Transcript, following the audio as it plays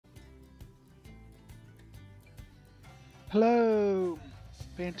Hello,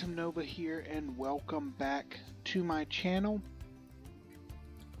 Phantom Nova here, and welcome back to my channel.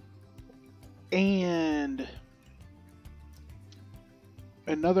 And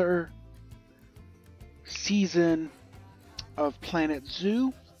another season of Planet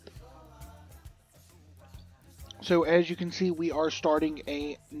Zoo. So as you can see, we are starting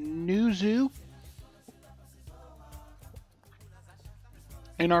a new zoo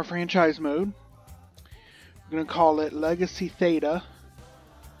in our franchise mode. We're going to call it Legacy Theta.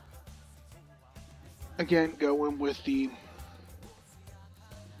 Again, going with the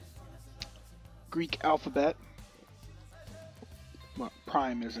Greek alphabet. Well,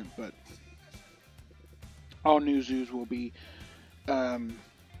 Prime isn't, but all new zoos will be, name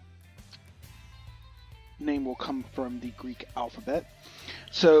will come from the Greek alphabet.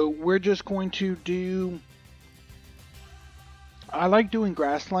 So we're just going to do, I like doing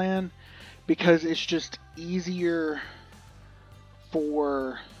grassland because it's just easier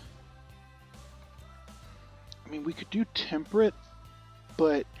for, I mean, we could do temperate,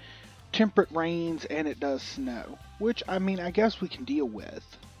 but temperate rains and it does snow, which, I mean, I guess we can deal with.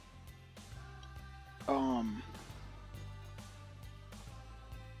 And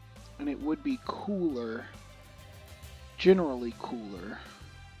it would be cooler, generally cooler,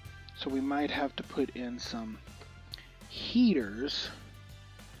 so we might have to put in some heaters.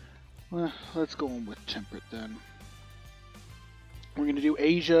 Well, let's go on with temperate then. We're going to do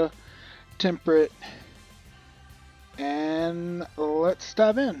Asia, temperate, and let's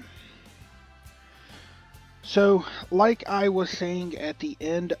dive in. So, like I was saying at the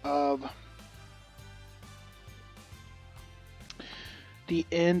end of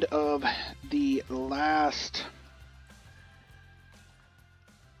the last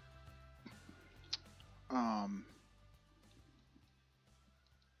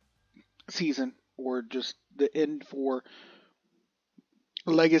season, or just the end for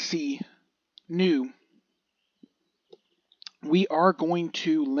Legacy New, we are going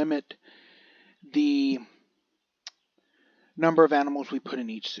to limit the number of animals we put in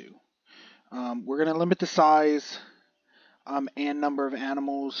each zoo. We're going to limit the size and number of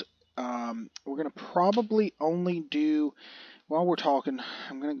animals. We're going to probably only do, while we're talking,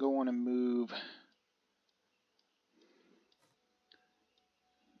 I'm going to go on and move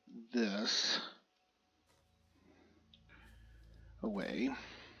this away.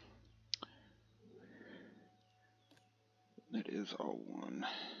 That is all one.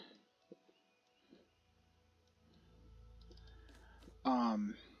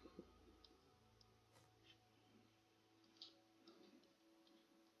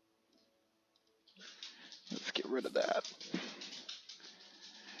 Let's get rid of that.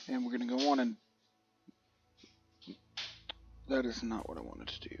 And we're going to go on and, that is not what I wanted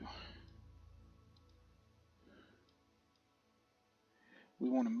to do. We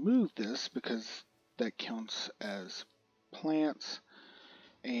want to move this because that counts as plants,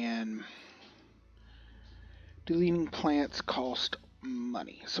 and deleting plants cost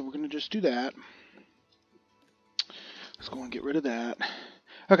money. So we're going to just do that. Let's go and get rid of that.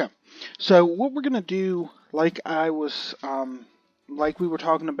 Okay, so what we're going to do, like I was, like we were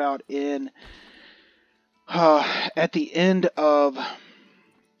talking about in, at the end of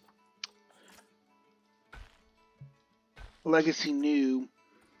Legacy New,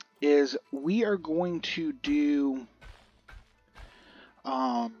 is we are going to do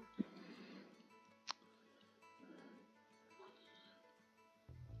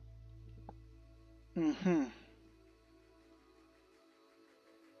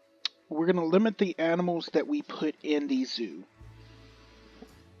we're going to limit the animals that we put in the zoo.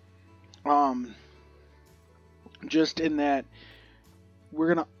 Just in that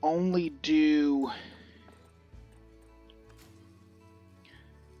we're going to only do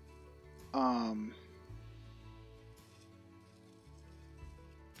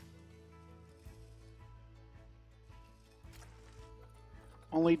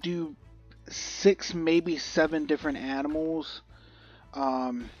only do 6, maybe 7 different animals,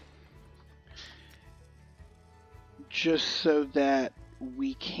 just so that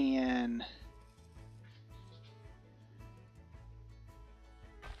we can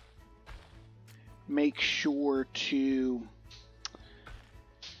make sure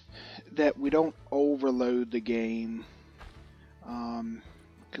that we don't overload the game,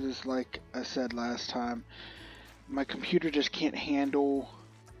 because like I said last time, my computer just can't handle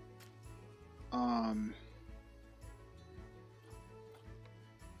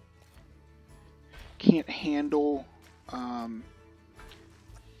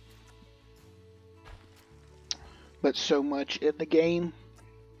but so much in the game.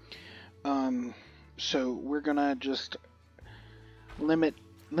 So we're gonna just limit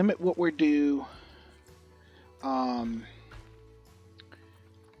what we do,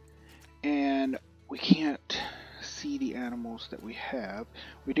 and we can't see the animals that we have.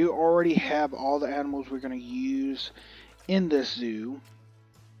 We do already have all the animals we're going to use in this zoo.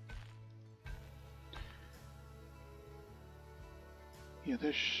 Yeah,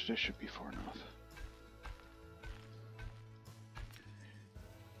 this should be far enough.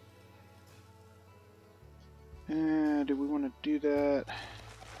 And do we want to do that?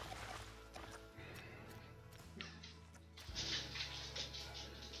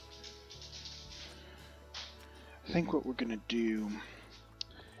 I think what we're going to do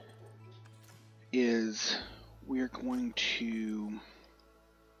is we're going to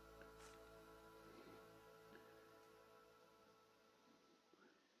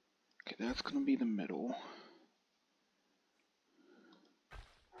that's going to be the middle.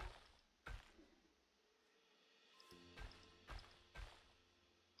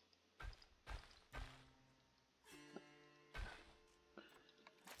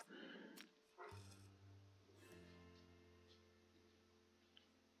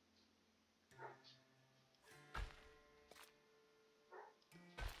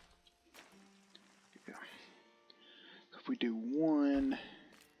 If we do one,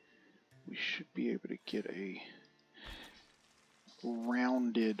 we should be able to get a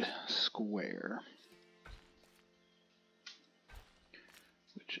rounded square,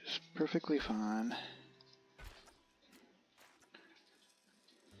 which is perfectly fine.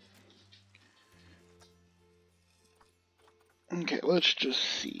 Okay, let's just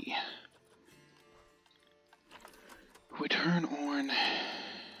see. If we turn on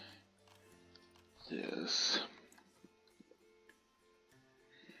this,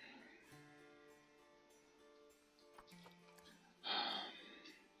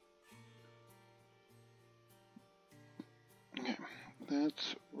 okay,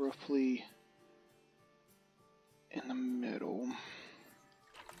 that's roughly in the middle.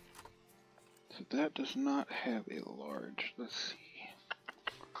 So that does not have a large, let's see.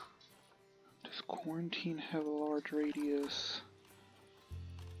 Does quarantine have a large radius?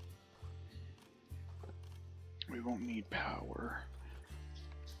 We won't need power.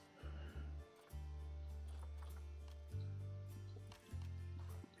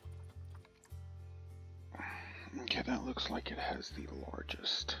 Okay, that looks like it has the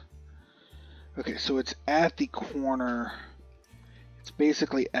largest. Okay, so it's at the corner. It's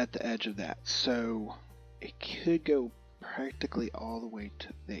basically at the edge of that. So it could go practically all the way to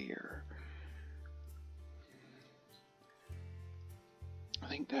there. I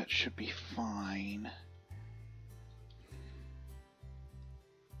think that should be fine.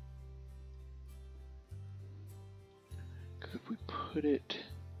 Because if we put it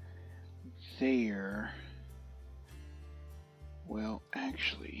there, well,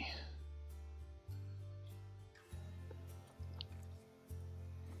 actually,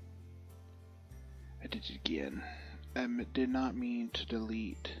 I did it again. I did not mean to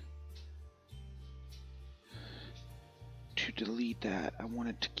delete that. I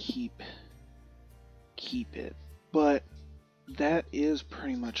wanted to keep it, but that is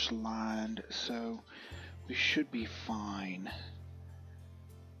pretty much lined, so we should be fine.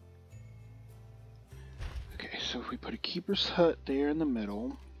 Okay, so if we put a keeper's hut there in the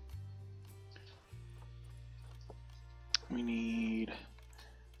middle, we need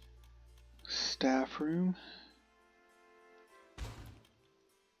staff room.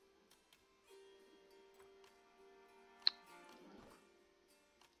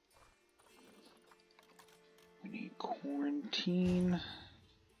 We need quarantine.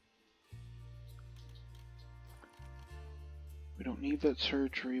 We don't need vet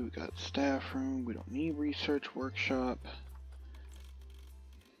surgery. We got staff room. We don't need research workshop.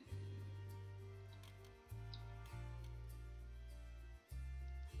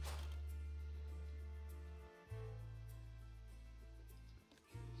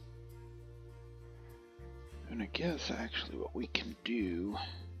 And I guess actually what we can do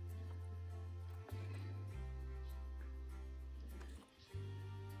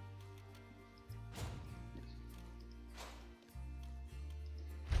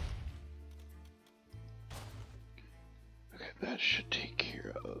that should take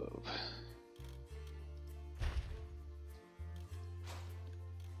care of.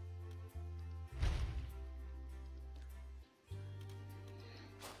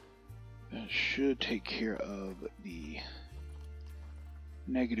 That should take care of the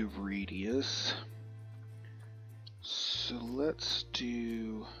negative radius. So let's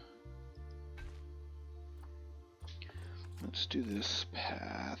do this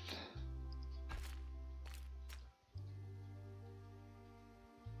path.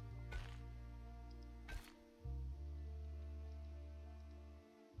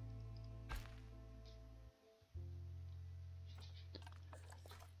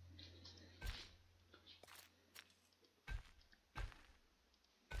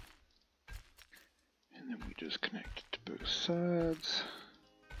 is connected to both sides.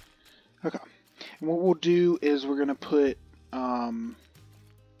 Okay. And what we'll do is we're going to put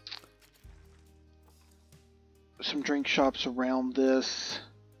some drink shops around this,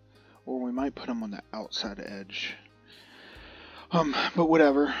 or we might put them on the outside edge. But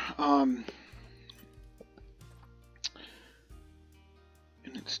whatever. And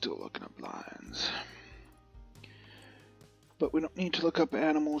it's still looking up lions. But we don't need to look up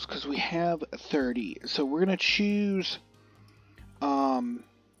animals because we have 30. So we're going to choose, like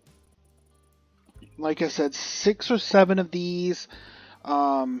I said, 6 or 7 of these.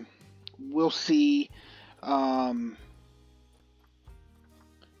 We'll see. I'm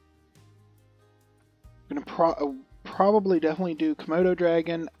going to probably definitely do Komodo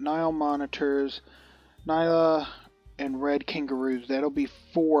dragon, Nile monitors, Nile, and red kangaroos. That'll be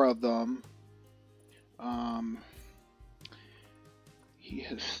 4 of them. He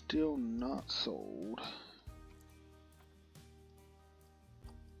has still not sold.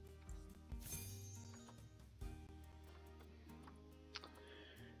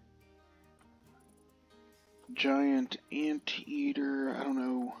 Giant anteater. I don't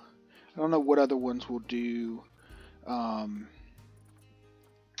know what other ones we'll do. But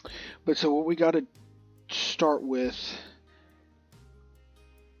so what we got to start with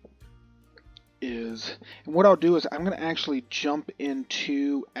is, and what I'll do is I'm going to actually jump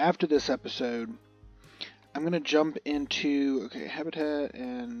into, after this episode, I'm going to jump into, okay, habitat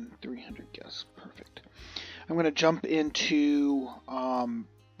and 300 guests, perfect. I'm going to jump into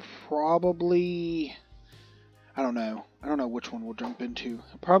probably, I don't know which one we'll jump into.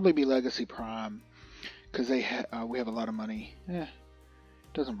 It'll probably be Legacy Prime, because we have a lot of money.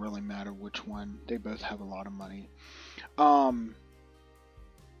 Doesn't really matter which one. They both have a lot of money.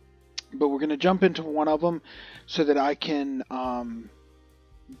 But we're going to jump into one of them so that I can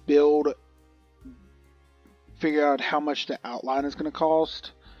figure out how much the outline is going to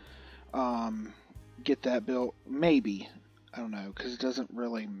cost. Get that built. Maybe. I don't know, because it doesn't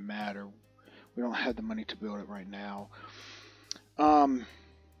really matter. We don't have the money to build it right now.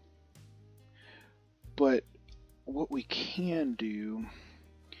 But what we can do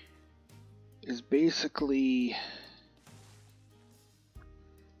is basically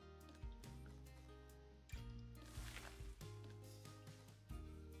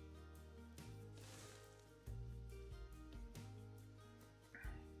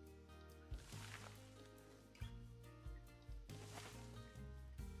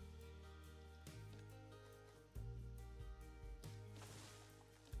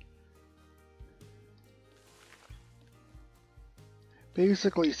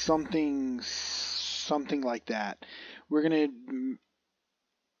something like that. We're going to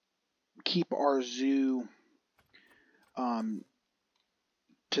keep our zoo to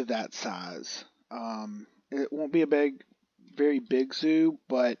that size. It won't be a very big zoo,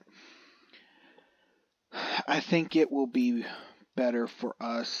 but I think it will be better for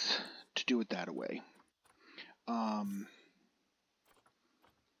us to do it that way.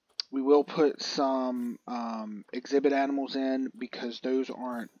 We will put some exhibit animals in because those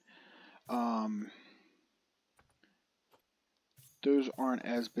aren't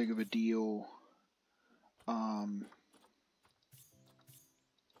as big of a deal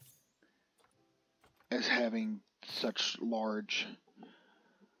as having such large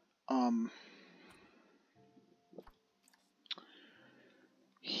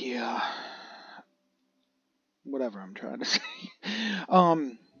yeah, whatever I'm trying to say.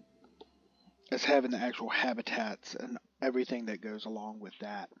 As having the actual habitats and everything that goes along with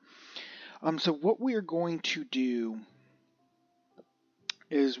that. So what we are going to do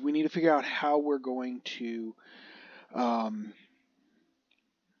is we need to figure out how we're going to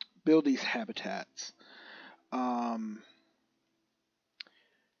build these habitats. Because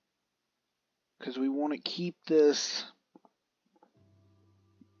we want to keep this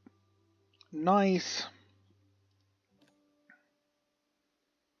nice.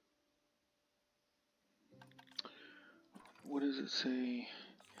 What does it say?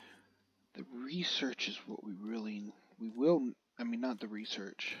 The research is what we will, I mean, not the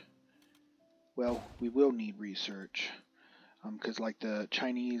research. Well, we will need research. Because like the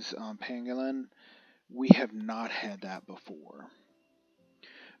Chinese pangolin, we have not had that before.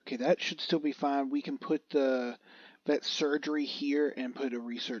 Okay, that should still be fine. We can put the vet surgery here and put a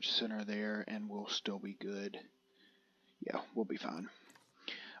research center there, and we'll still be good. Yeah, we'll be fine.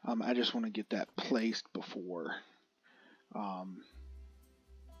 I just want to get that placed before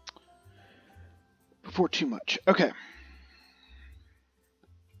too much. Okay.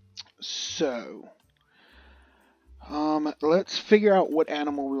 So, let's figure out what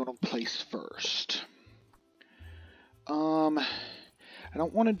animal we want to place first. I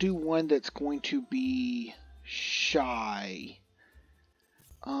don't want to do one that's going to be shy.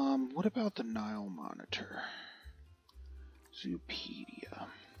 What about the Nile monitor? Zoopedia.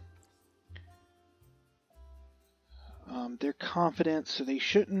 They're confident, so they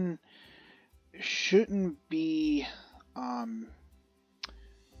shouldn't be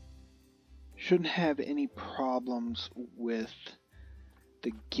shouldn't have any problems with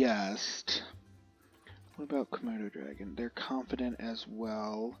the guest. What about Komodo Dragon? They're confident as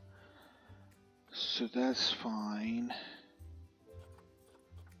well, so that's fine.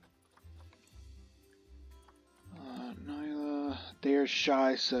 Nyla, they're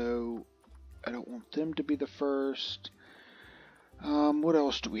shy, so I don't want them to be the first. What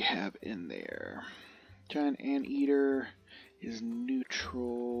else do we have in there? Giant Anteater is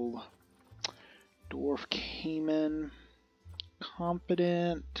neutral. Dwarf Cayman,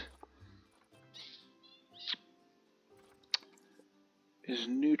 confident, is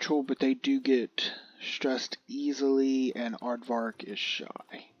neutral, but they do get stressed easily, and Aardvark is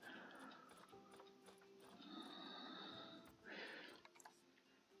shy.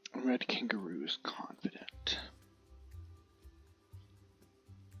 Red Kangaroo is confident.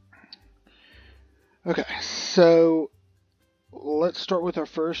 Okay, so let's start with our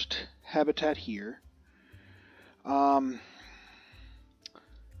first habitat here.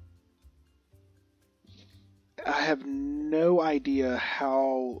 I have no idea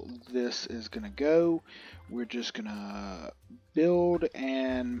how this is going to go. We're just going to build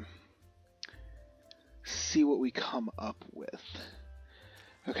and see what we come up with.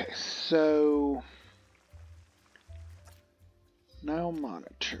 Okay, so Nile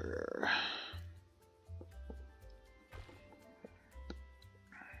monitor.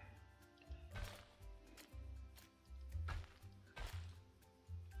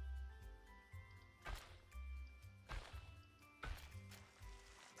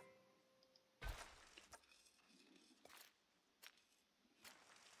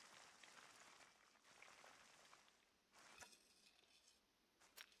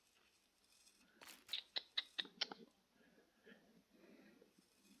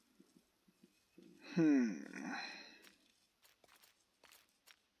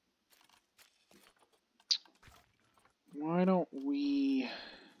 Why don't we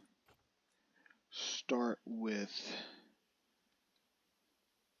start with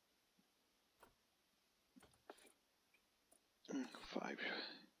five?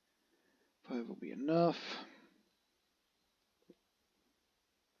 Five will be enough.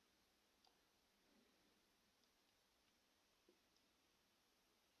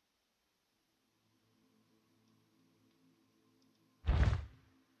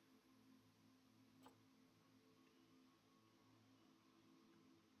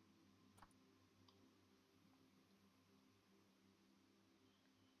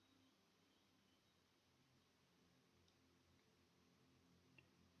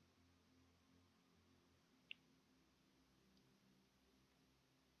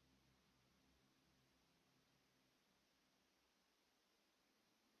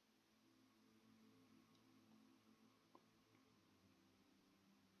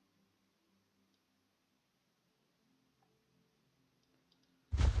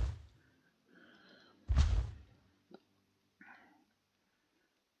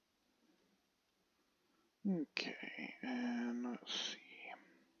 Okay, and let's see.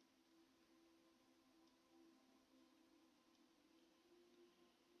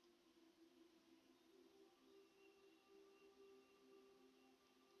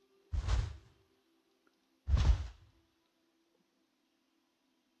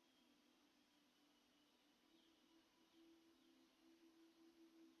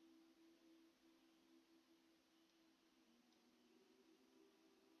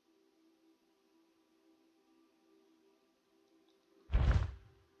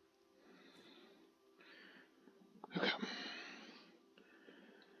 Okay.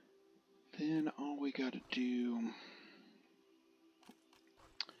 Then all we gotta do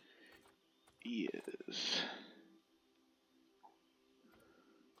is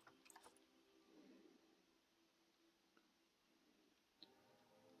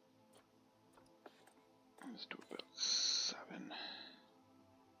let's do about 7.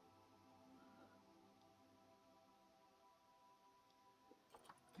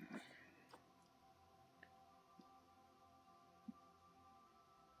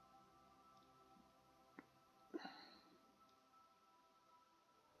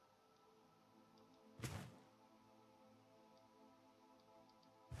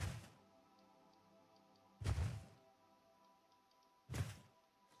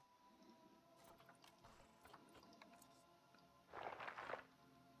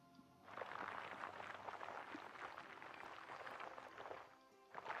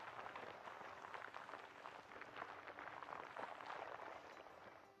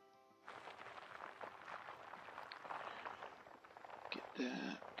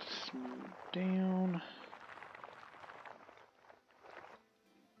 that smooth down.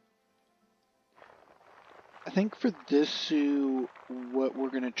 I think for this zoo, what we're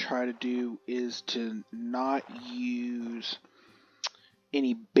going to try to do is to not use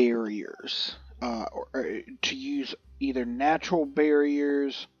any barriers, or to use either natural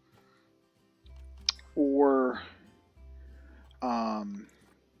barriers or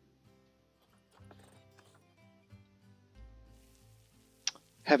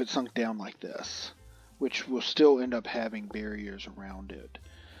have it sunk down like this, which will still end up having barriers around it,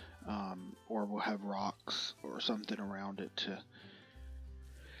 or we'll have rocks or something around it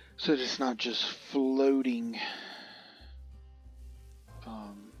so that it's not just floating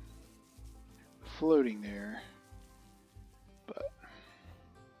there. But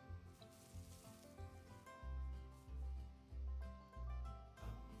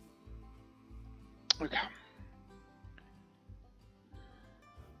okay.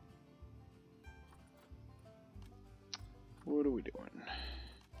 What are we doing?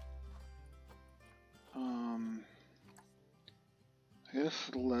 I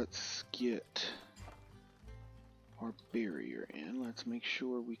guess let's get our barrier in. Let's make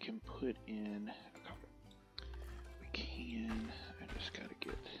sure we can put in. We can. I just gotta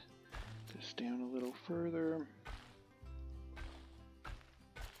get this down a little further.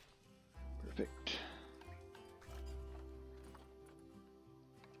 Perfect.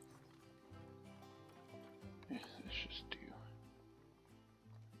 Let's just do.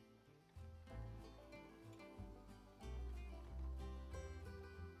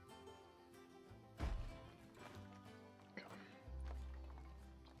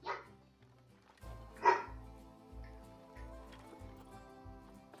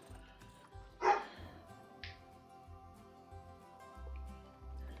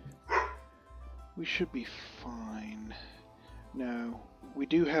 We should be fine. No, we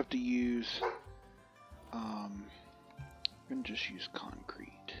do have to use, I'm going to just use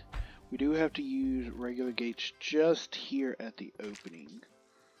concrete. We do have to use regular gates just here at the opening.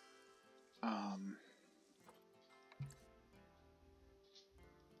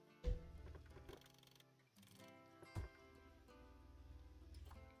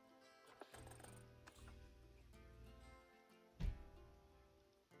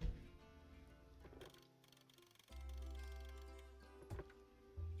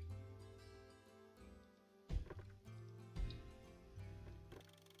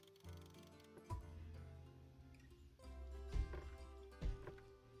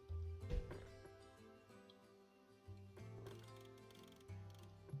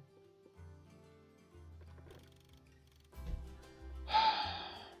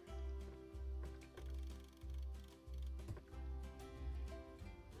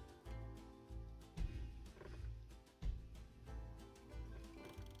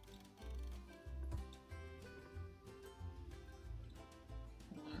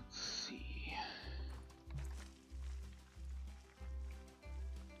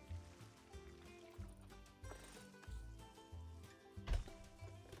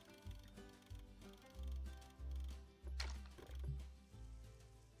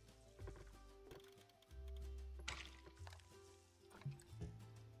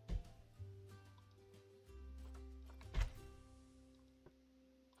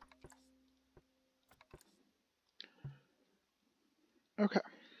 Okay.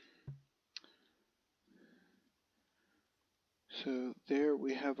 So there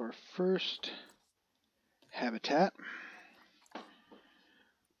we have our first habitat.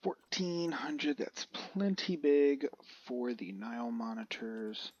 1400, that's plenty big for the Nile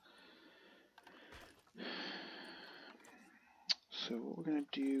monitors. So what we're going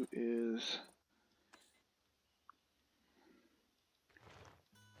to do is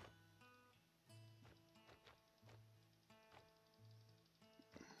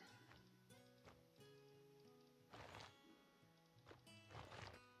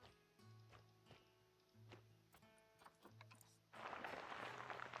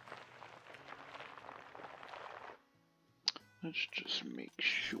let's just make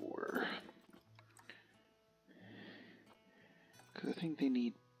sure, because I think they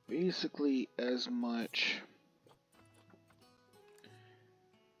need basically as much.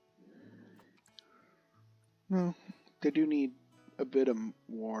 No, they do need a bit of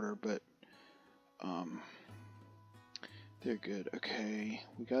water, but they're good. Okay,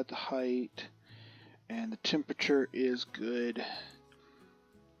 we got the height, and the temperature is good.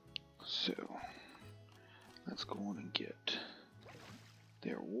 So let's go on and get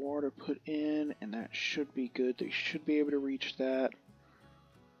their water put in, and that should be good. They should be able to reach that.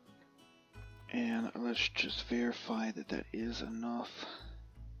 And let's just verify that that is enough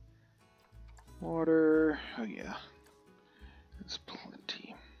water. Oh yeah, that's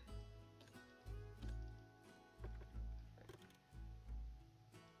plenty.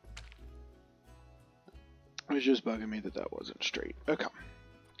 It was just bugging me that that wasn't straight. Okay.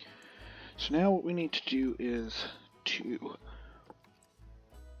 So now what we need to do is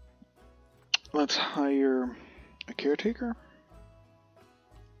let's hire a caretaker,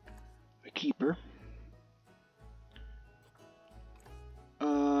 a keeper, we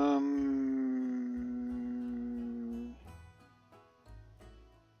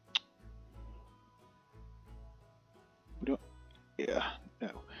don't, yeah, no,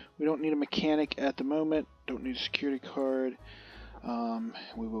 we don't need a mechanic at the moment, don't need a security card,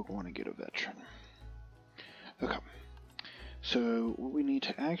 we will want to get a veteran. Okay, so what we need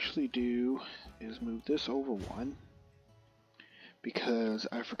to actually do is move this over one, because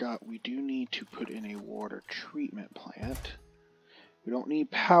I forgot we do need to put in a water treatment plant. We don't need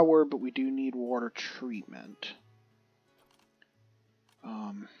power, but we do need water treatment.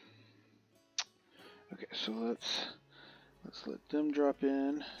 Okay, so let's let them drop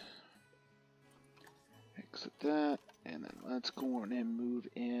in. Exit that, and then let's go on and move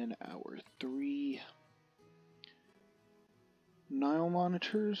in our 3 Nile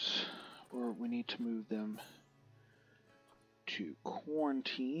monitors, or we need to move them to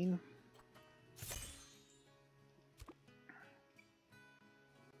quarantine.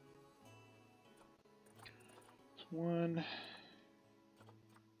 One.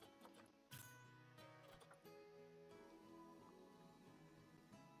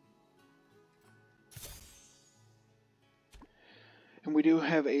 And we do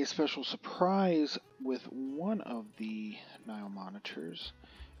have a special surprise with one of the Nile monitors.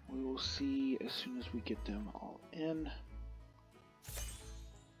 We will see as soon as we get them all in.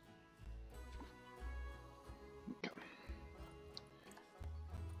 Okay.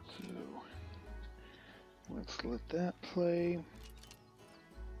 So let's let that play.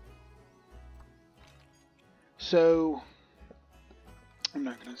 So I'm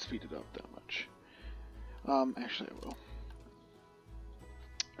not going to speed it up that much. Actually I will.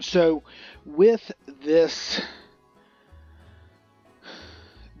 So with this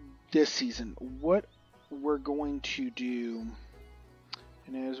season, what we're going to do,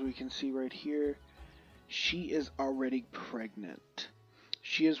 and as we can see right here, she is already pregnant.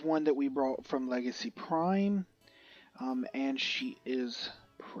 She is one that we brought from Legacy Prime, and she is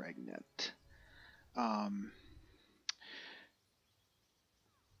pregnant.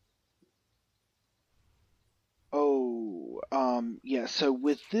 Yeah, so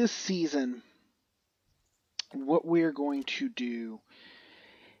with this season, what we're going to do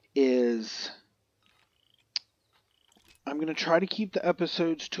is I'm going to try to keep the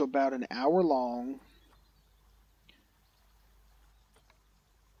episodes to about an hour long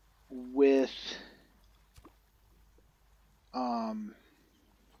with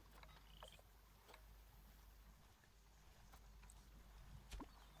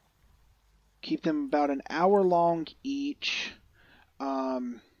keep them about an hour long each,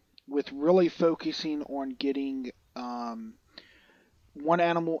 with really focusing on getting one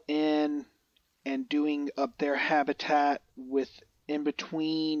animal in and doing up their habitat, with in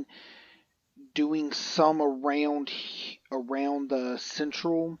between doing some around the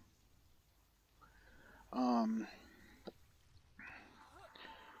central. But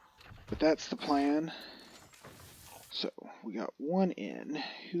that's the plan. So we got one in.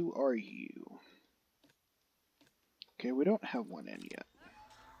 Who are you? Okay, we don't have one in yet.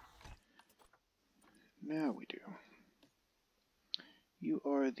 Now we do. You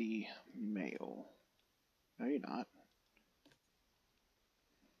are the male. No, you're not.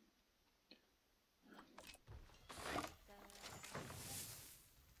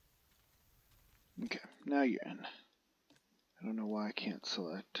 Okay, now you're in. I don't know why I can't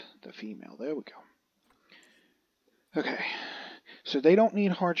select the female. There we go. Okay, so they don't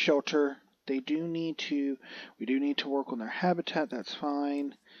need hard shelter. We do need to work on their habitat. That's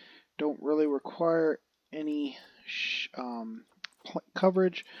fine. Don't really require any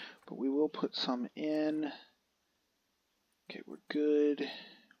coverage, but we will put some in. Okay, we're good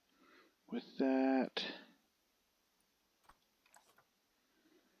with that.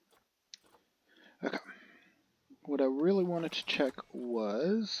 Okay. What I really wanted to check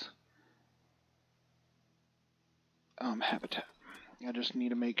was habitat. I just need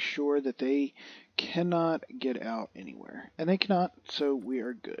to make sure that they cannot get out anywhere. And they cannot, so we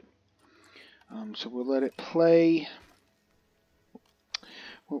are good. So we'll let it play.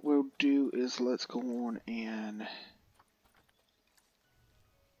 What we'll do is let's go on and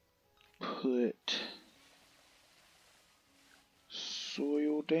put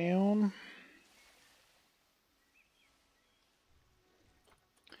soil down.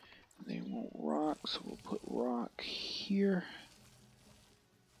 They want rock, so we'll put rock here.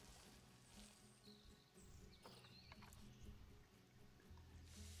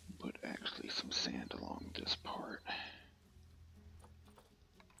 Put actually some sand along this part.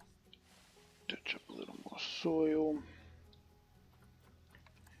 Touch up a little more soil.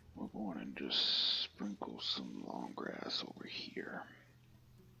 We're going to just sprinkle some long grass over here.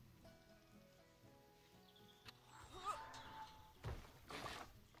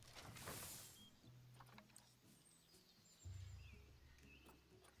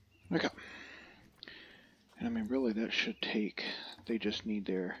 Okay. And I mean, really, that should take, they just need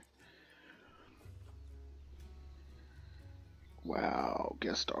their, wow,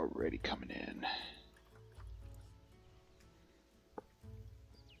 guest already coming in.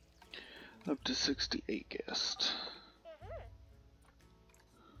 Up to 68 guests.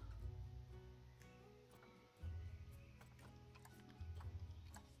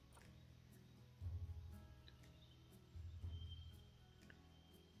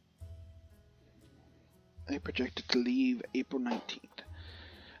 They projected to leave April 19th.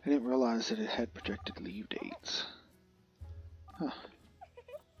 I didn't realize that it had projected leave dates. Huh.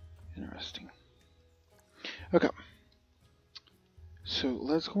 Interesting. Okay. So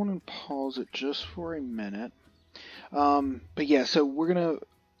let's go on and pause it just for a minute. But yeah, so we're going to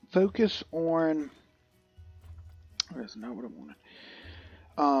focus on... That's not what I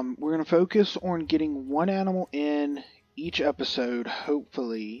wanted. We're going to focus on getting one animal in each episode,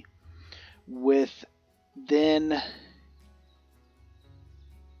 hopefully, with then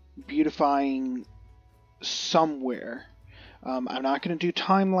beautifying somewhere. I'm not going to do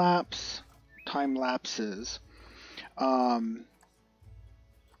time lapses.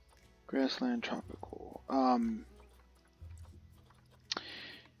 Grassland, tropical. And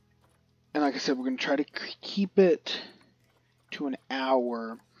like I said, we're going to try to keep it to an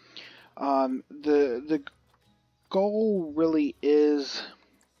hour. The goal really is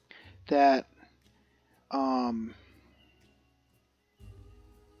that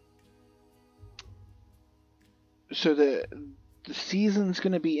so the season's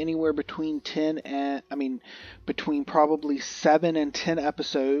going to be anywhere between 10 and between probably 7 and 10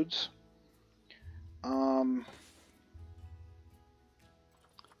 episodes.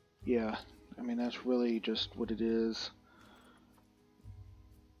 Yeah, I mean that's really just what it is.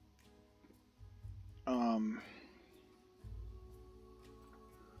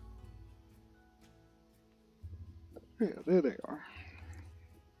 Yeah, there they are.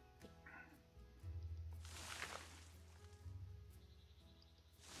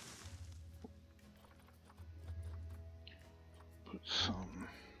 Put some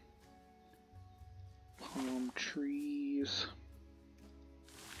palm trees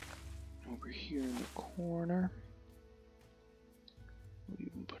over here in the corner. We'll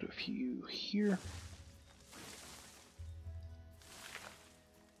even put a few here.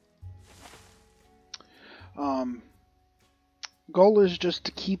 Goal is just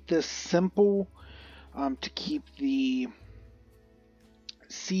to keep this simple, to keep the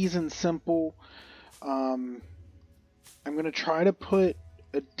season simple. I'm going to try to put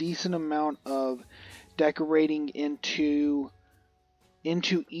a decent amount of decorating into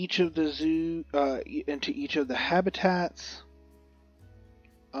each of the into each of the habitats.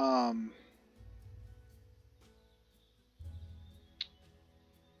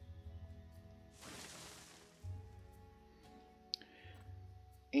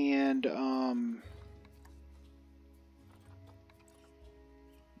 And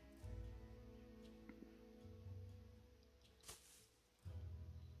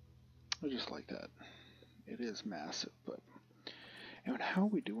I just like that. It is massive, but and how are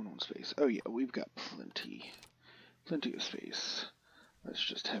we doing on space? Oh yeah, we've got plenty of space. Let's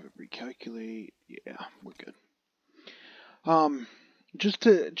just have it recalculate. Yeah, we're good. Just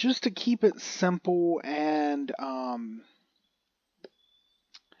to keep it simple and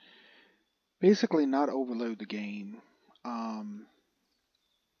basically not overload the game.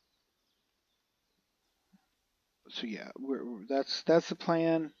 So yeah, that's the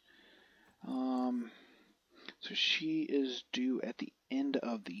plan. So she is due at the end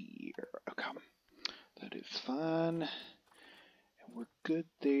of the year. Okay, that is fine. And we're good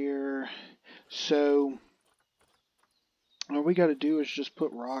there. So all we got to do is just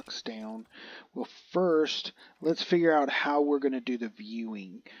put rocks down. Well, first, let's figure out how we're going to do the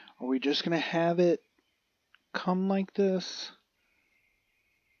viewing. Are we just going to have it come like this?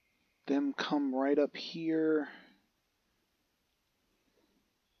 Them come right up here.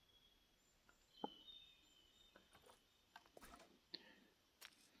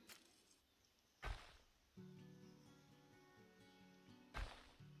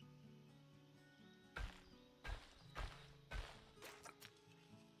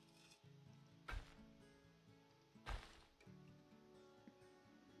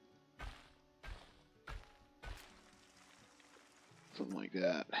 Something like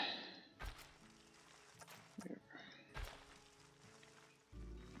that.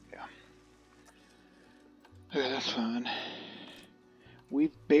 Yeah. Okay, that's fine.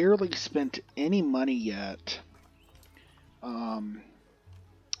 We've barely spent any money yet.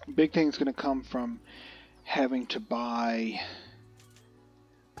 Big thing's going to come from having to buy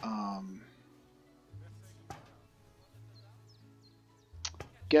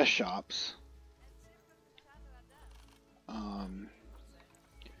guest shops.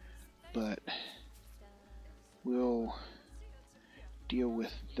 But we'll deal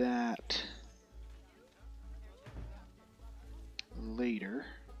with that later.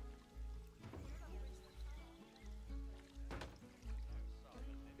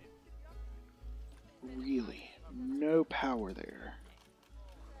 Really, no power there.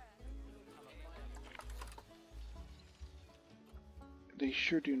 They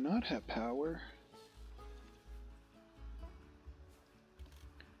sure do not have power.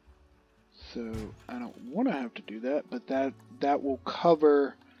 So I don't want to have to do that, but that will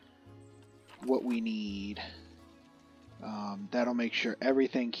cover what we need. That'll make sure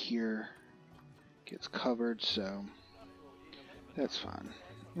everything here gets covered, so that's fine.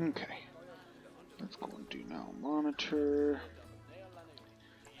 Okay. Let's go and do now monitor.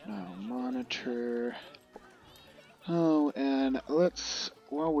 Now monitor. Oh, and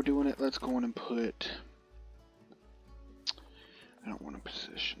while we're doing it, let's go in and put, I don't want a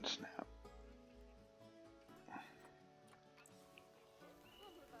position snap.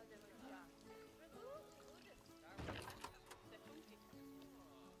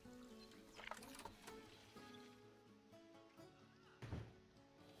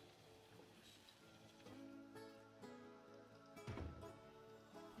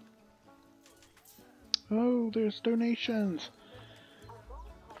 Oh, there's donations.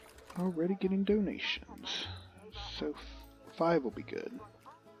 Already getting donations. So 5 will be good.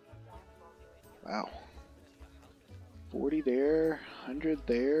 Wow. 40 there, 100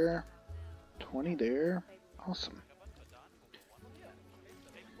 there, 20 there. Awesome.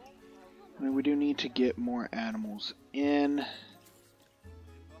 I mean, we do need to get more animals in.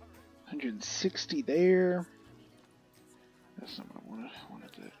 160 there. That's not what I wanted. I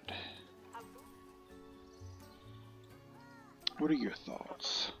wanted that. What are your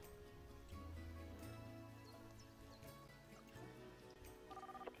thoughts?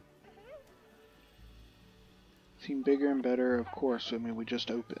 Seem bigger and better, of course. I mean, we just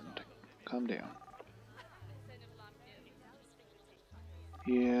opened. Calm down.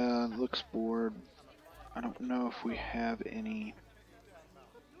 Yeah, looks bored. I don't know if we have any.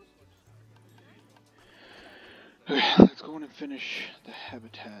 Okay, let's go in and finish the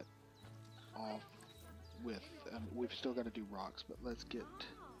habitat off with. We've still got to do rocks, but let's get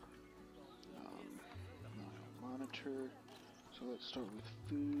monitor. So let's start with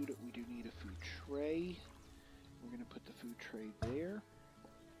food. We do need a food tray. We're going to put the food tray there.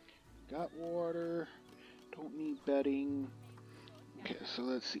 Got water. Don't need bedding. Okay, so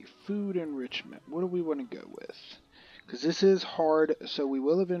let's see. Food enrichment. What do we want to go with? Because this is hard, so we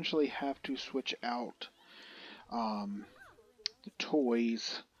will eventually have to switch out the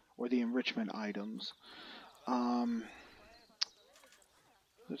toys or the enrichment items.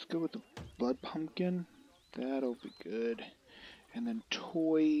 Let's go with the blood pumpkin. That'll be good. And then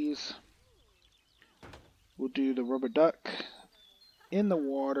toys. We'll do the rubber duck in the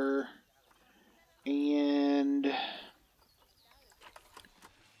water. And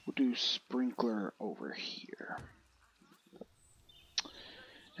we'll do sprinkler over here.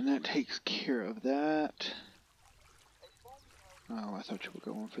 And that takes care of that. Oh, I thought you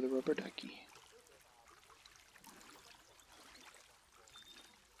were going for the rubber ducky.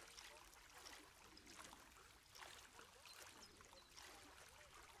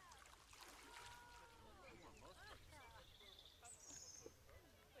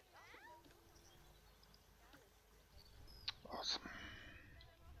 Awesome.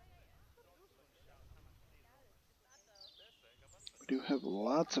 We do have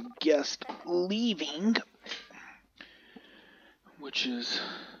lots of guests leaving, which is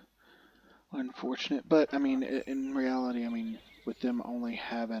unfortunate. But, I mean, in reality, I mean, with them only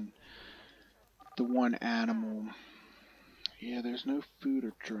having the one animal, yeah, there's no food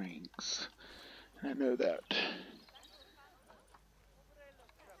or drinks. And I know that.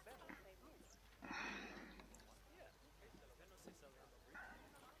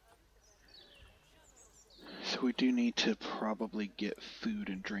 So we do need to probably get food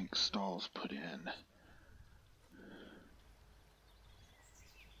and drink stalls put in.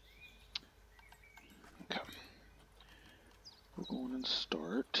 Okay. We'll go in and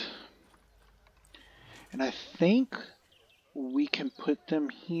start. And I think we can put them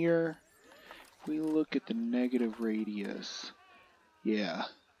here. If we look at the negative radius, yeah,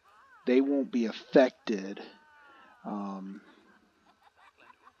 they won't be affected.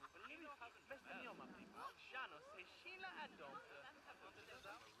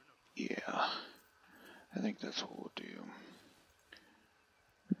 Yeah, I think that's what we'll do.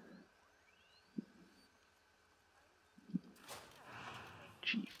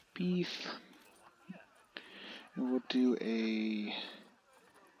 Chief beef. And we'll do a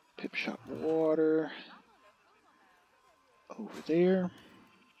pip shot water over there.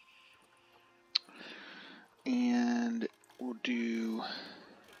 And we'll do,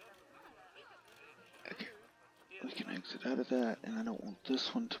 okay, we can exit out of that, and I don't want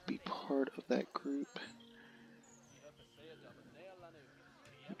this one to be part of that group.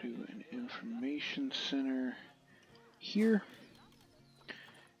 We'll do an information center here,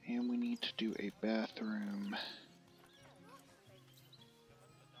 and we need to do a bathroom.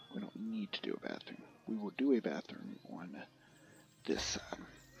 We don't need to do a bathroom. We will do a bathroom on this side.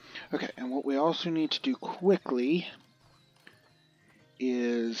 Okay, and what we also need to do quickly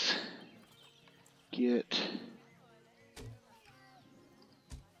is get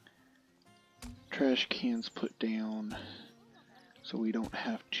trash cans put down so we don't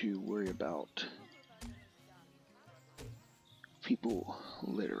have to worry about people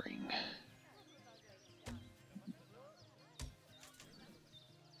littering.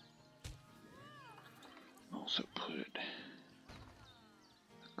 Also put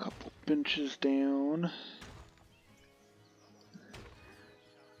a couple benches down.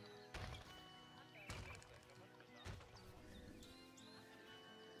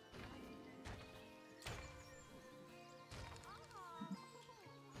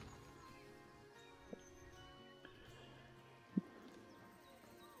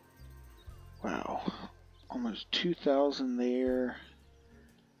 Wow, almost 2,000 there,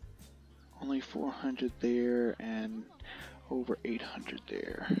 only 400 there, and over 800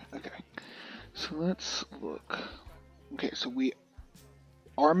 there. Okay, so let's look. Okay, so we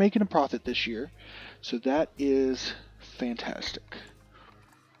are making a profit this year, so that is fantastic.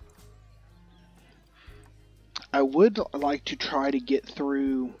 I would like to try to get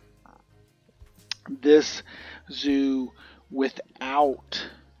through this zoo without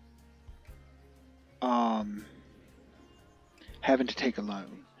having to take a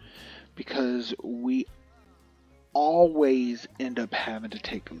loan, because we always end up having to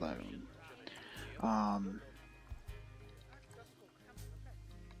take a loan.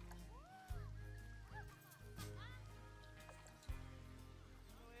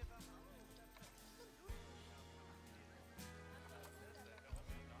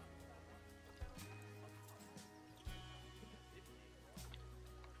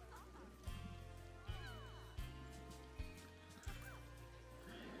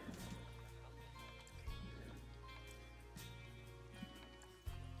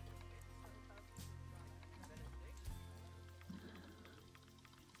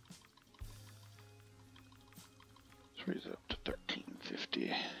 Let's raise it up to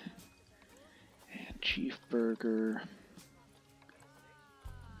 $13.50. And Chief Burger.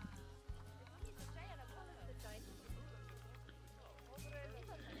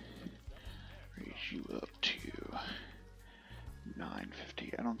 Raise you up to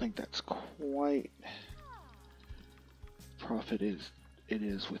 $9.50. I don't think that's quite profit. It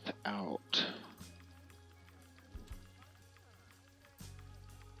is without.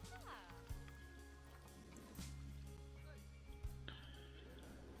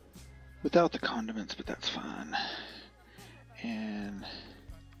 Without the condiments, but that's fine. And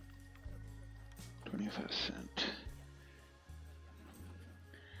 25¢.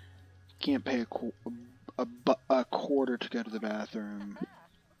 Can't pay a quarter to go to the bathroom.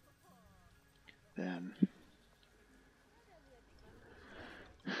 Then,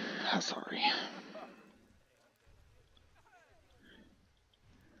 sorry.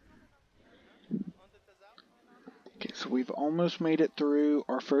 Okay, so we've almost made it through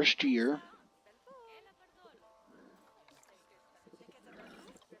our first year.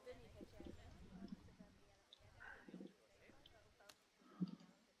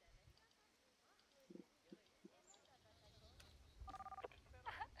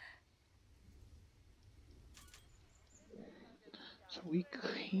 So we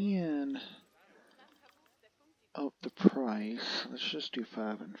can up the price. Let's just do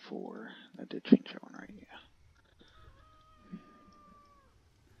 5 and 4. I did change that one, right? Yeah.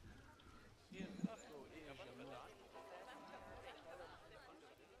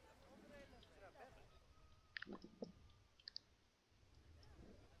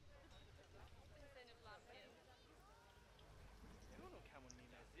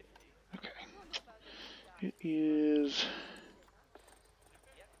 It is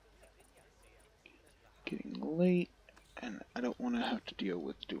getting late, and I don't want to have to deal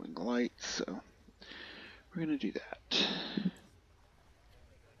with doing lights, so we're going to do that.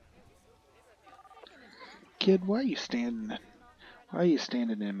 Kid, why are you standing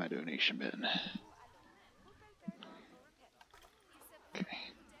in my donation bin? Okay.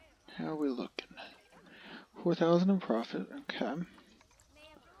 How are we looking? 4,000 in profit. Okay.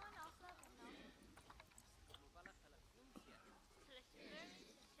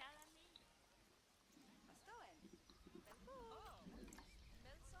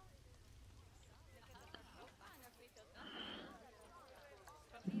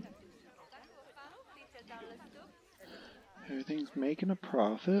 Everything's making a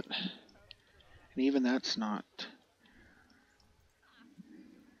profit. And even that's not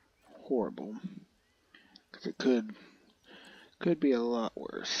horrible. Because it could be a lot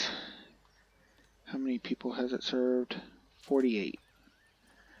worse. How many people has it served? 48.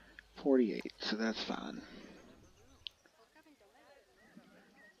 48, so that's fine.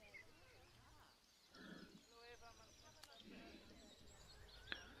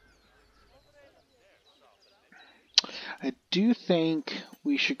 I do think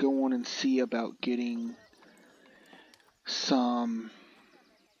we should go on and see about getting some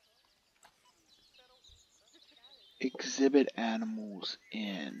exhibit animals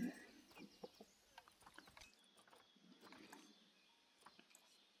in.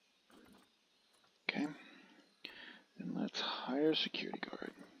 Okay. Then let's hire a security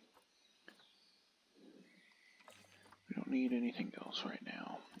guard. We don't need anything else right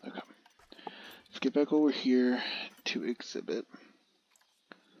now. Okay. Let's get back over here to exhibit.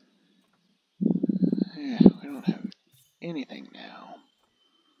 Yeah, we don't have anything now.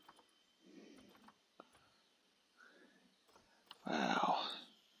 Wow.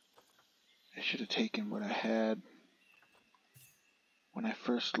 I should have taken what I had when I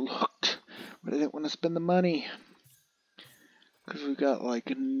first looked, but I didn't want to spend the money. Because we got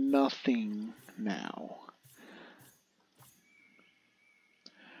like nothing now.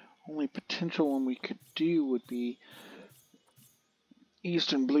 Only potential one we could do would be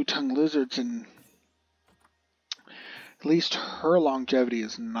eastern blue-tongued lizards, and at least her longevity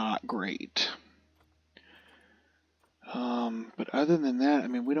is not great. But other than that, I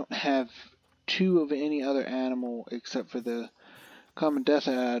mean, we don't have two of any other animal except for the common death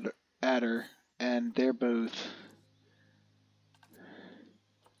adder, and they're both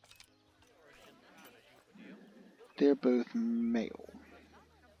male.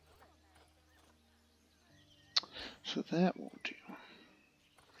 So that won't do.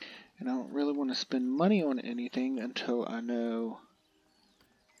 And I don't really want to spend money on anything until I know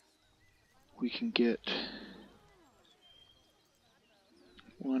we can get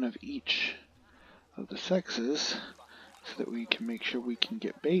one of each of the sexes so that we can make sure we can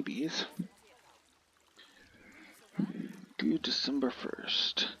get babies. Due December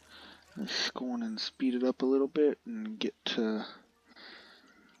 1st. Let's go on and speed it up a little bit and get to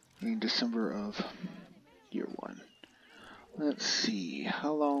December of year 1. Let's see,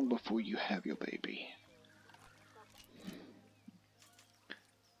 how long before you have your baby?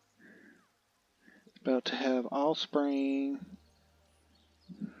 About to have offspring.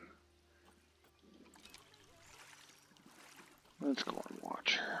 Let's go and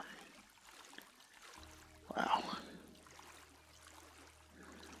watch her. Wow.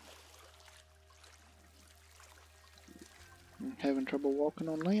 I'm having trouble walking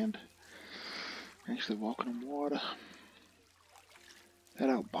on land. Actually walking on water. That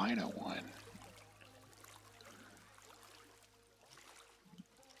albino one.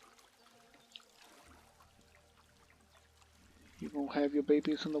 You gonna have your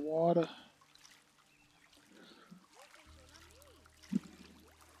babies in the water?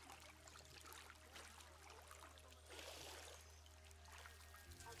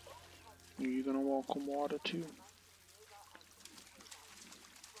 Are you gonna walk on water too?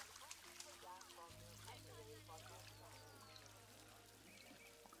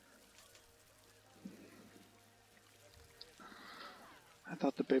 I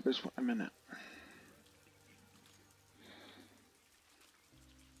thought the babies were a minute.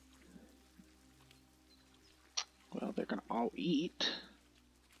 Well, they're gonna all eat.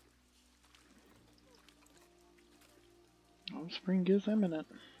 Spring is imminent.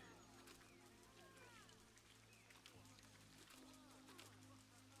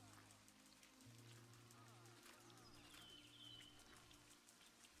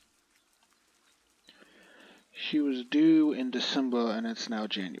 She was due in December and it's now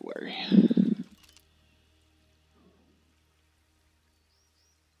January.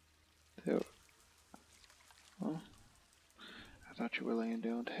 So Well, I thought you were laying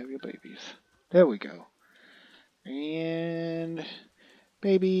down to have your babies. There we go. And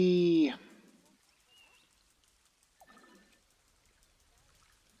baby.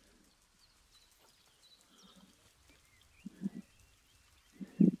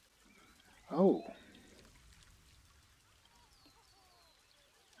 Oh.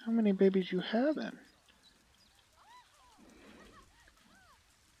 How many babies you having?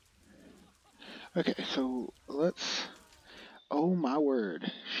 Okay, so let's... Oh my word.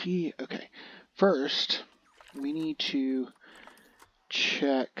 Okay. First, we need to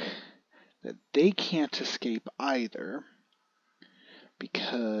check that they can't escape either.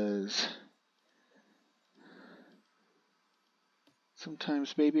 Because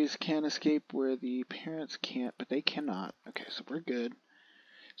sometimes babies can escape where the parents can't, but they cannot. Okay, so we're good.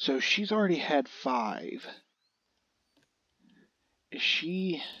 So she's already had 5. Is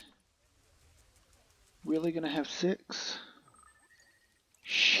she really going to have 6?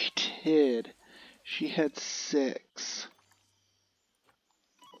 She did. She had 6.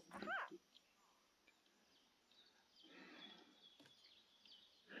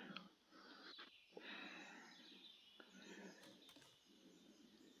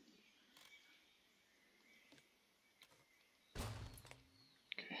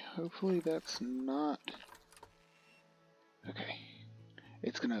 Okay, hopefully that's not... Okay,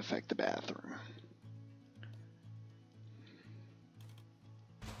 it's going to affect the bathroom.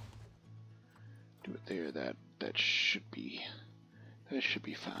 Do it there. That should be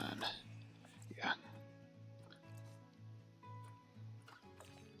fine. Yeah.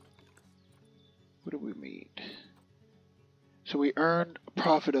 What do we meet? So we earned a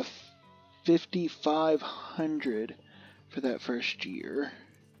profit of 5,500 for that first year.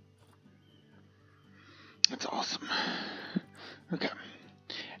 That's awesome. Okay.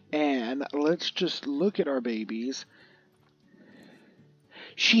 And let's just look at our babies.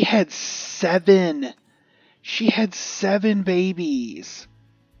 She had 7. She had 7 babies.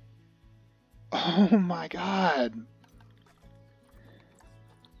 Oh my god.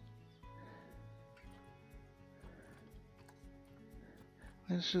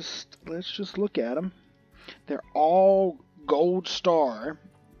 Let's just look at them. They're all gold star.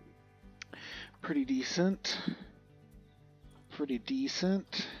 Pretty decent. Pretty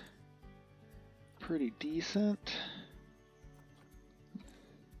decent. Pretty decent.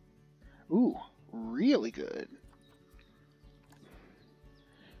 Ooh, really good.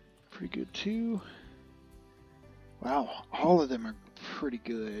 Pretty good too. Wow, all of them are pretty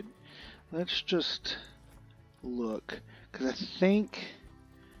good. Let's just look, because I think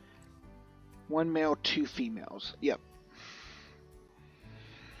 1 male, 2 females. Yep.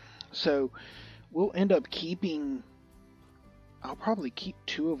 So we'll end up keeping... I'll probably keep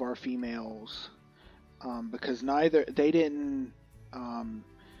 2 of our females, because they didn't...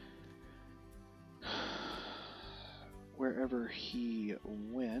 wherever he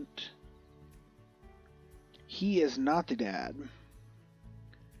went, he is not the dad.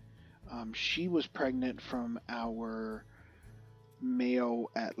 She was pregnant from our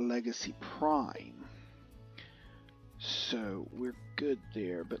male at Legacy Prime, so we're good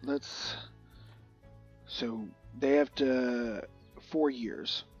there. But so they have to 4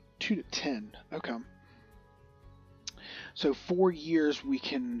 years, 2 to 10. Okay. So 4 years we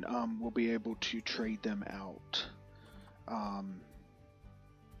can we'll be able to trade them out.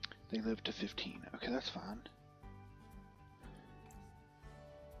 They live to 15. Okay, that's fine.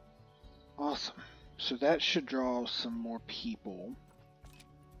 Awesome. So that should draw some more people.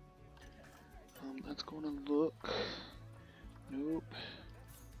 Let's go and look. Nope.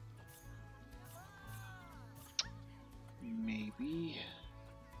 Maybe.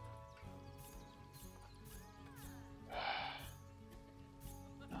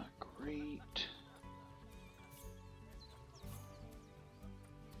 Not great.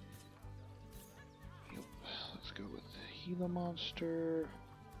 Yep. Let's go with the Gila monster.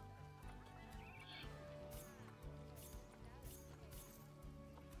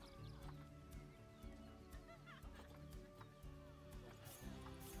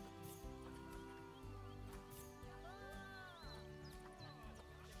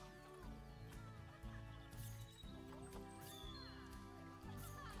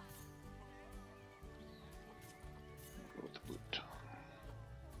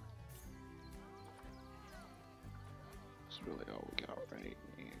 Really all we got, right?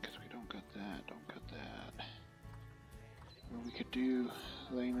 Because we don't got that. Well, we could do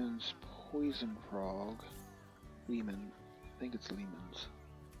Lehman's Poison Frog. Lehman. I think it's Lehman's.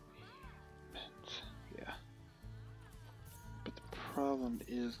 Yeah. But the problem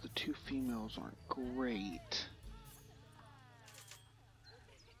is the two females aren't great.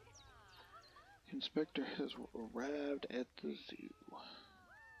 Inspector has arrived at the zoo.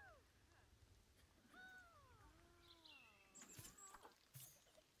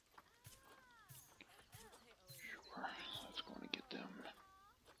 Sure, let's go and get them.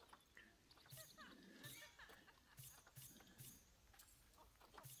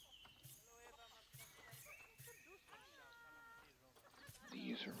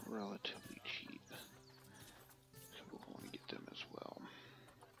 These are relatively cheap, so we'll want to get them as well.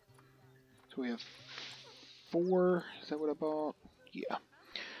 So we have 4, is that what I bought? Yeah.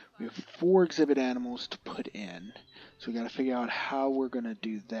 We have 4 exhibit animals to put in, so we got to figure out how we're going to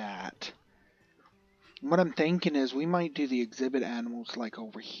do that. And what I'm thinking is we might do the exhibit animals like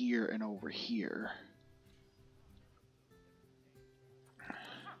over here and over here.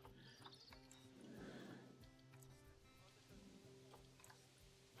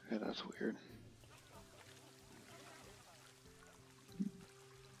 Yeah, that's weird.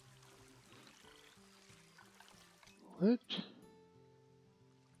 What?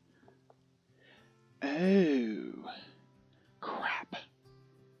 Oh, crap.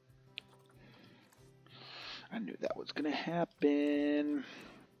 I knew that was going to happen.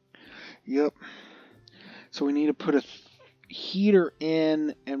 Yep. So we need to put a heater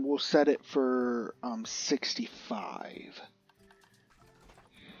in, and we'll set it for 65.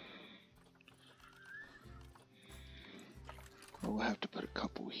 We'll have to put a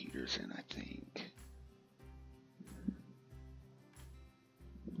couple heaters in, I think.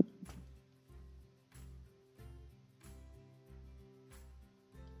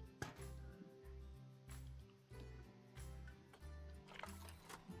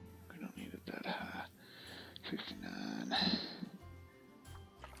 We don't need it that high. 59.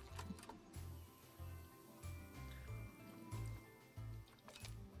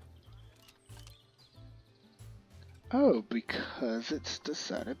 Oh, because it's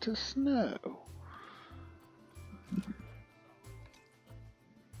decided to snow.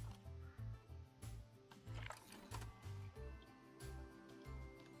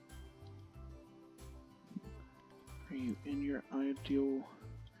 Are you in your ideal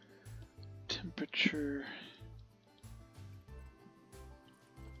temperature?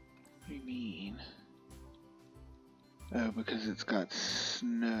 What do you mean? Oh, because it's got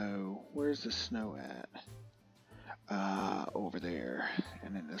snow. Where's the snow at? Over there,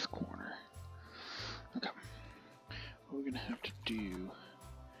 and in this corner. Okay. What we're gonna have to do,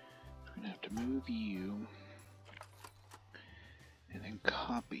 we're gonna have to move you, and then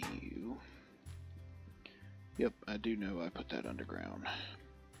copy you. Yep, I do know I put that underground.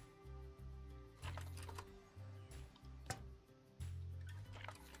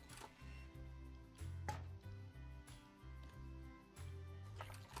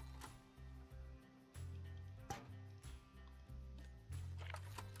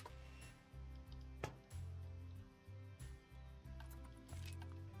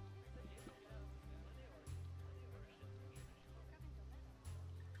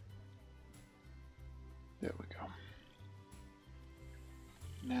 There we go.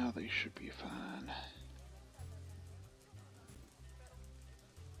 Now they should be fine.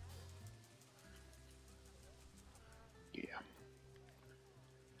 Yeah.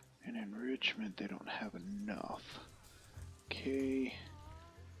 And enrichment, they don't have enough. Okay.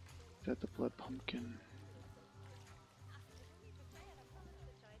 Is that the blood pumpkin?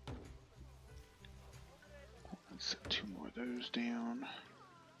 Let's set 2 more of those down.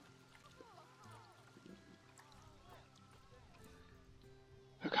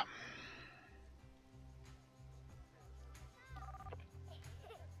 Okay.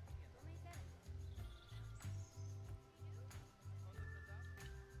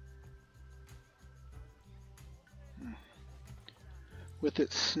 With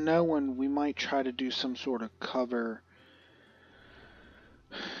it snowing, we might try to do some sort of cover.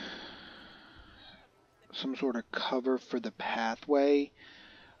 Some sort of cover for the pathway.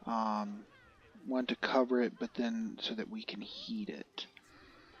 Want to cover it, but then so that we can heat it.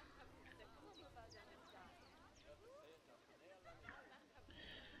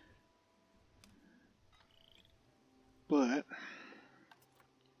 But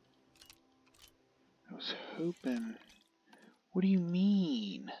I was hoping. What do you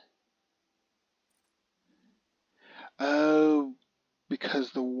mean? Oh,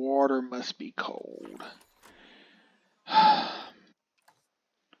 because the water must be cold.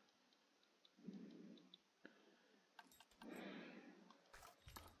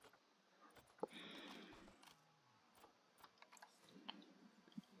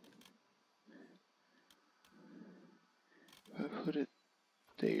 I put it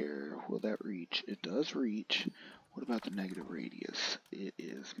there. Will that reach? It does reach. What about the negative radius? It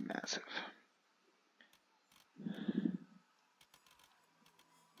is massive.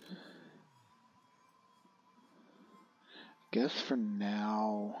 Guess for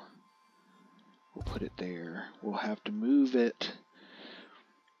now, we'll put it there. We'll have to move it.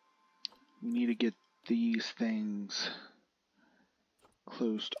 We need to get these things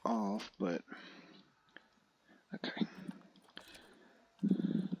closed off, but okay.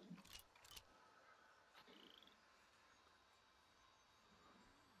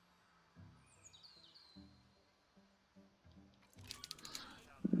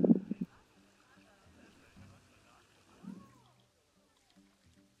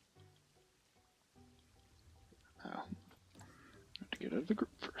 Get out of the group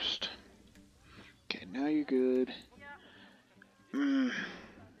first. Okay, now you're good.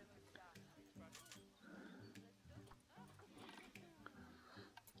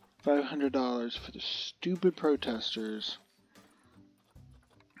 $500 for the stupid protesters.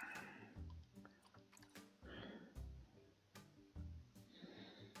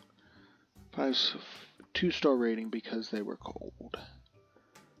 Two-star rating because they were cold.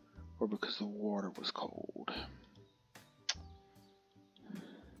 Or because the water was cold.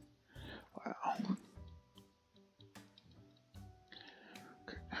 Wow.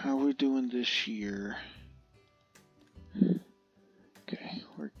 Okay, how are we doing this year? Okay,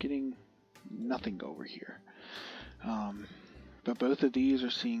 we're getting nothing over here. But both of these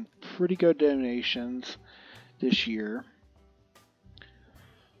are seeing pretty good donations this year.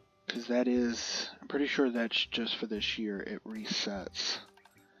 Because that is, I'm pretty sure that's just for this year. It resets,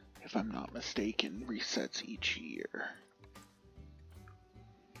 if I'm not mistaken, resets each year.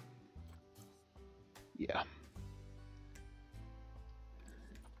 Yeah.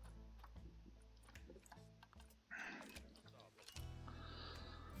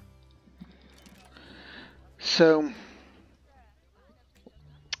 So,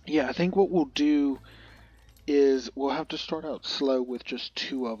 yeah, I think what we'll do is we'll have to start out slow with just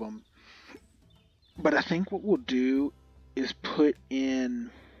 2 of them. But I think what we'll do is put in...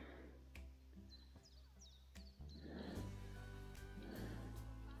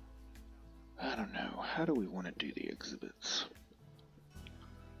 I don't know. How do we want to do the exhibits?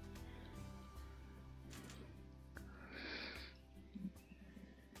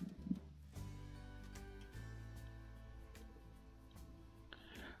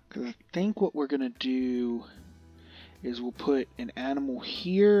 Because I think what we're going to do is we'll put an animal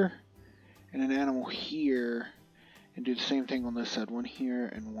here and an animal here and do the same thing on this side. One here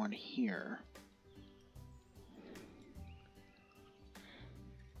and one here.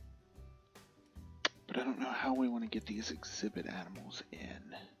 But I don't know how we want to get these exhibit animals in.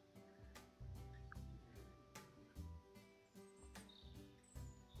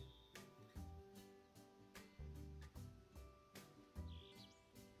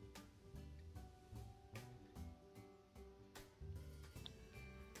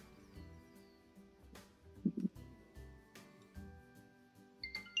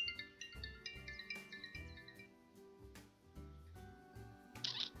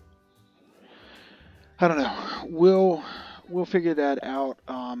 I don't know. We'll figure that out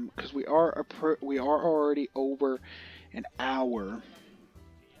because we are already over an hour.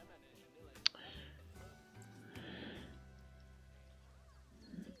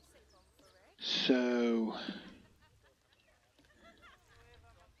 So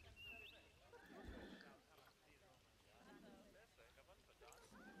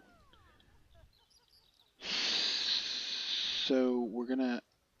we're gonna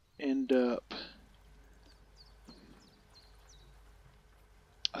end up.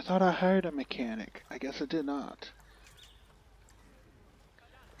 I thought I hired a mechanic. I guess I did not.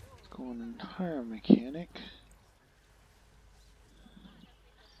 Let's go on and hire a mechanic.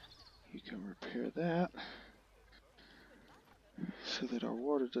 You can repair that so that our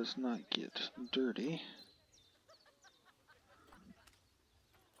water does not get dirty.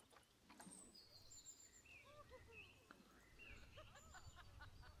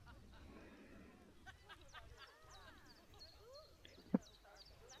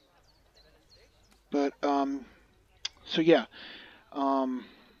 But so yeah,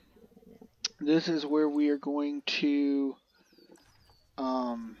 this is where we are going to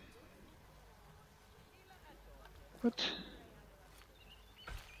what?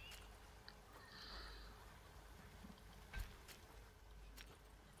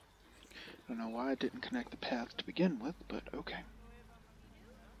 I don't know why I didn't connect the path to begin with, but okay.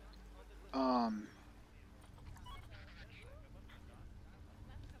 We're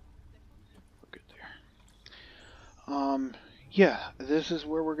good there. yeah, this is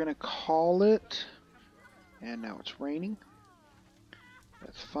where we're going to call it. And now it's raining.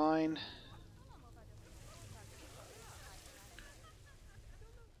 That's fine.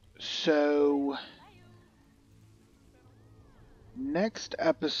 So, next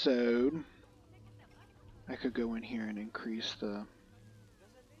episode, I could go in here and increase the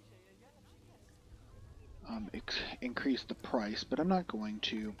price, but I'm not going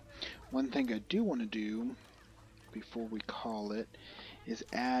to. One thing I do want to do before we call it is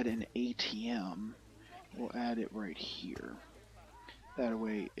add an ATM. We'll add it right here. That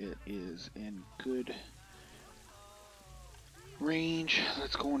way it is in good range.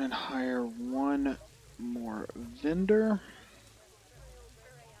 Let's go in and hire one more vendor.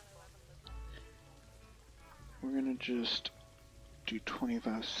 We're going to just do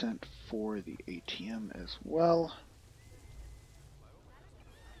 25 cents for the ATM as well.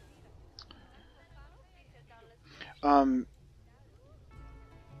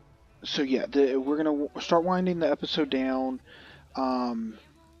 So yeah, we're going to start winding the episode down.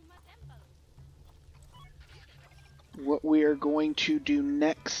 What we are going to do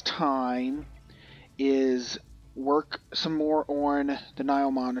next time is work some more on the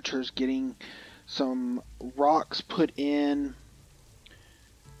Nile monitors, getting some rocks put in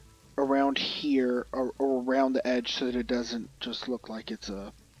around here or around the edge so that it doesn't just look like it's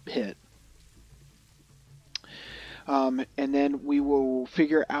a pit. And then we will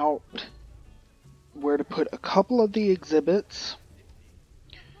figure out where to put a couple of the exhibits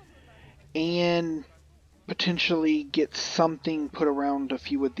and potentially get something put around a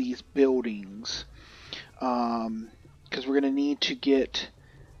few of these buildings, because we're going to need to get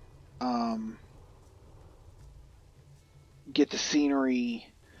the scenery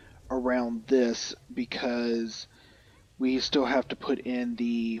around this, because we still have to put in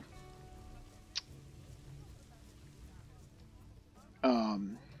the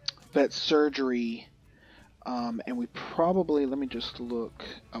vet surgery, and we probably, let me just look.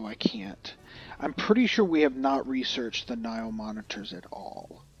 Oh, I can't. I'm pretty sure we have not researched the Nile monitors at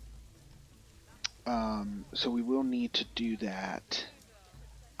all. So we will need to do that.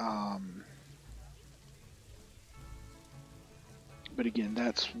 But again,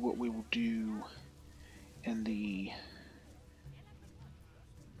 that's what we will do in the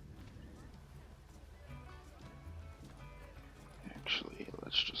actually,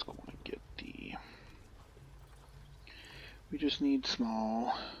 let's just go and get the, we just need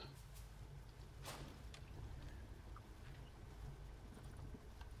small.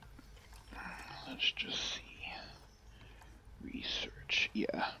 Let's just see. Research,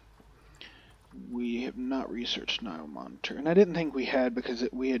 yeah. We have not researched Nile monitor, and I didn't think we had, because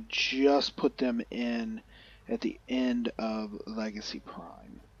we had just put them in at the end of Legacy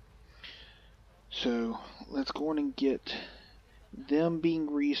Prime. So let's go in and get them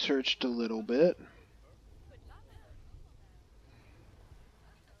being researched a little bit.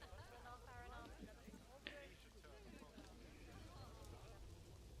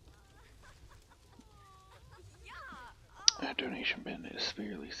 That donation bin is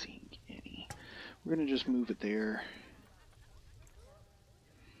barely seeing any. We're going to just move it there.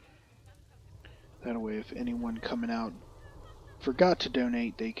 That way, if anyone coming out forgot to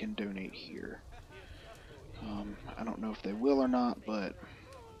donate, they can donate here. I don't know if they will or not, but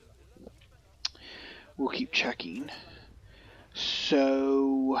we'll keep checking.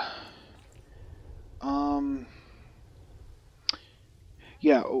 So,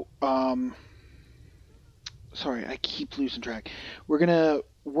 yeah, sorry, I keep losing track. We're going to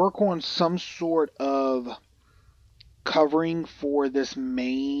work on some sort of covering for this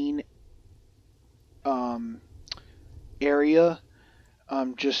main area,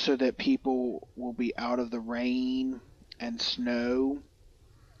 just so that people will be out of the rain and snow.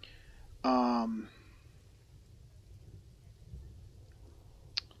 And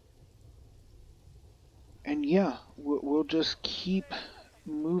yeah, we'll just keep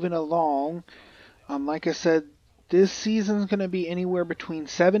moving along. Like I said, this season's going to be anywhere between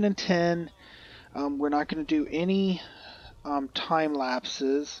 7 and 10. We're not going to do any time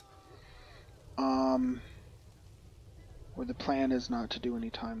lapses. Or the plan is not to do any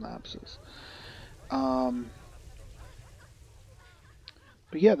time lapses. But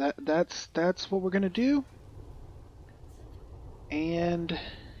yeah, that's what we're going to do. And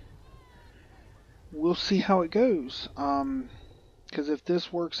we'll see how it goes. Because if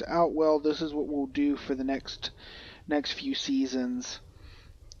this works out well, this is what we'll do for the next few seasons.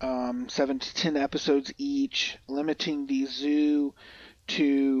 7 to 10 episodes each, limiting the zoo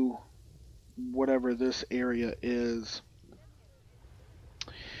to whatever this area is.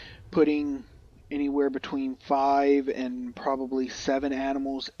 Putting anywhere between 5 and probably 7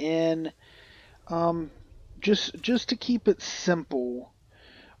 animals in, just to keep it simple.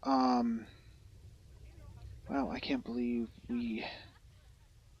 Wow, I can't believe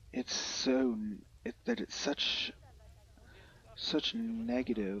it's that it's such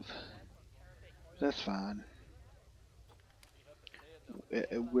negative. That's fine.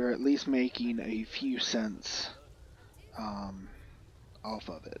 We're at least making a few cents off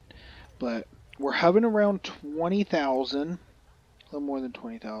of it. But we're hovering around 20,000, a little more than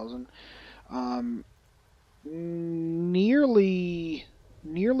 20,000. Nearly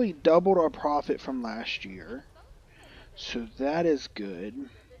doubled our profit from last year. So that is good.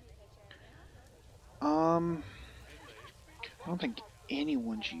 I don't think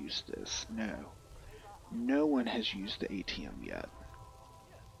anyone's used this. No. No one has used the ATM yet.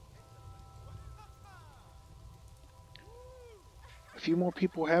 A few more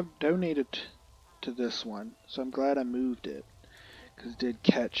people have donated to this one, so I'm glad I moved it, because it did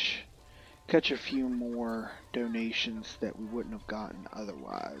catch a few more donations that we wouldn't have gotten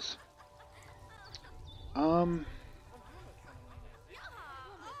otherwise. Well,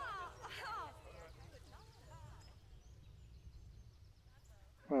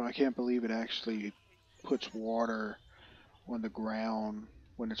 I can't believe it actually puts water on the ground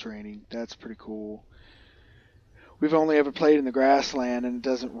when it's raining. That's pretty cool. We've only ever played in the grassland, and it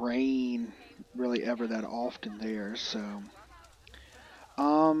doesn't rain really ever that often there, so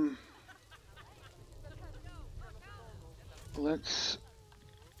let's,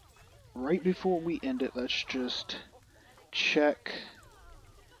 right before we end it, let's just check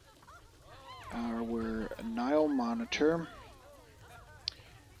our Nile monitor.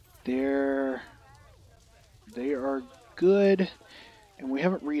 They are good, and we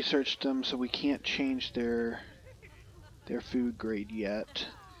haven't researched them, so we can't change their food grade yet.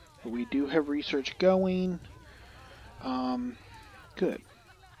 But we do have research going. Good.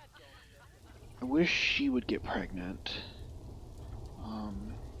 I wish she would get pregnant.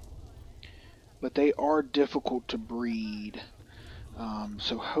 But they are difficult to breed.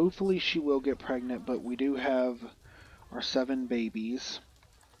 So hopefully she will get pregnant, but we do have our 7 babies.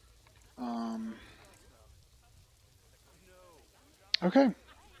 Okay.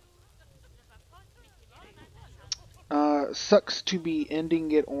 Sucks to be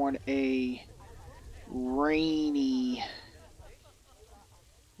ending it on a rainy,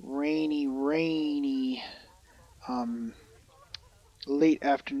 late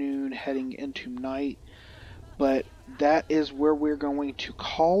afternoon heading into night, but that is where we're going to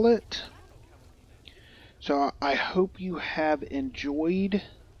call it. So I hope you have enjoyed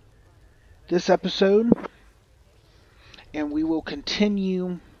this episode, and we will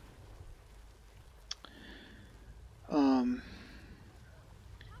continue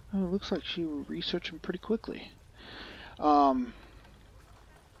oh, it looks like she was researching pretty quickly. Yep,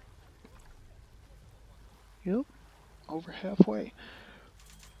 over halfway.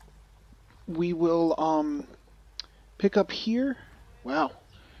 We will pick up here. Wow,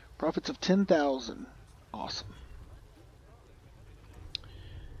 profits of 10,000. Awesome.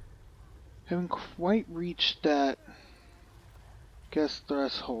 Haven't quite reached that guest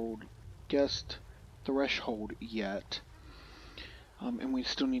threshold yet. And we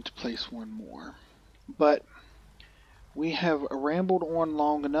still need to place one more. But we have rambled on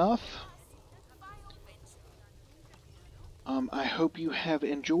long enough. I hope you have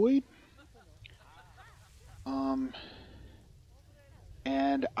enjoyed.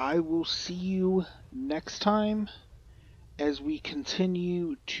 And I will see you next time as we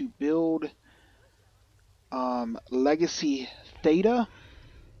continue to build Legacy Theta.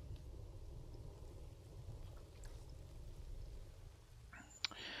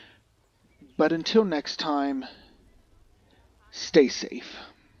 But until next time, stay safe.